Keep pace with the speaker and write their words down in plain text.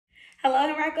Hello,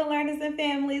 Henrico learners and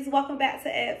families. Welcome back to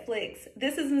EdFlix.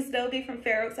 This is Ms. Dobie from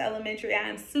Fair Oaks Elementary. I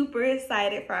am super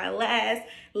excited for our last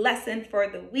lesson for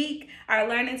the week. Our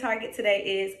learning target today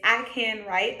is I can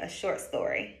write a short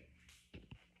story.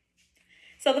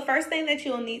 So the first thing that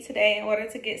you'll need today in order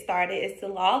to get started is to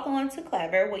log on to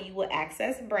Clever, where you will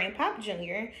access BrainPop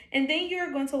Jr. And then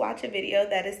you're going to watch a video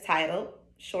that is titled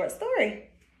Short Story.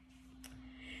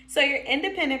 So your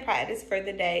independent practice for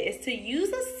the day is to use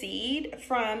a seed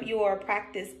from your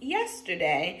practice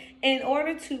yesterday in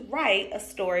order to write a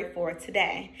story for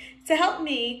today. To help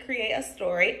me create a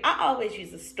story, I always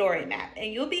use a story map,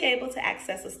 and you'll be able to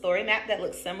access a story map that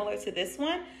looks similar to this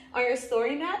one. On your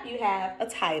story map, you have a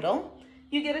title.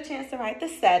 You get a chance to write the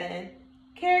setting,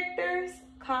 characters,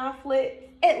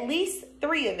 conflict, at least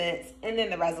 3 events, and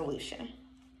then the resolution.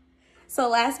 So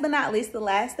last but not least, the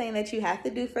last thing that you have to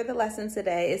do for the lesson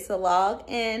today is to log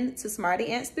in to Smarty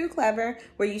Ants through Clever,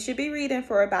 where you should be reading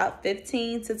for about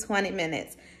 15 to 20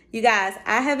 minutes. You guys,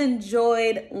 I have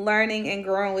enjoyed learning and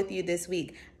growing with you this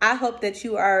week. I hope that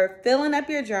you are filling up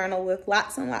your journal with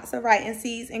lots and lots of writing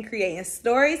seeds and creating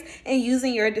stories and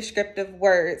using your descriptive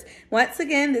words. Once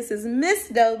again, this is Miss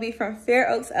Dobie from Fair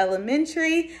Oaks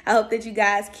Elementary. I hope that you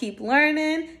guys keep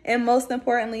learning and most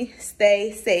importantly,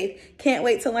 stay safe. Can't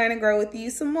wait to learn and grow with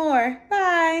you some more.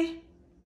 Bye.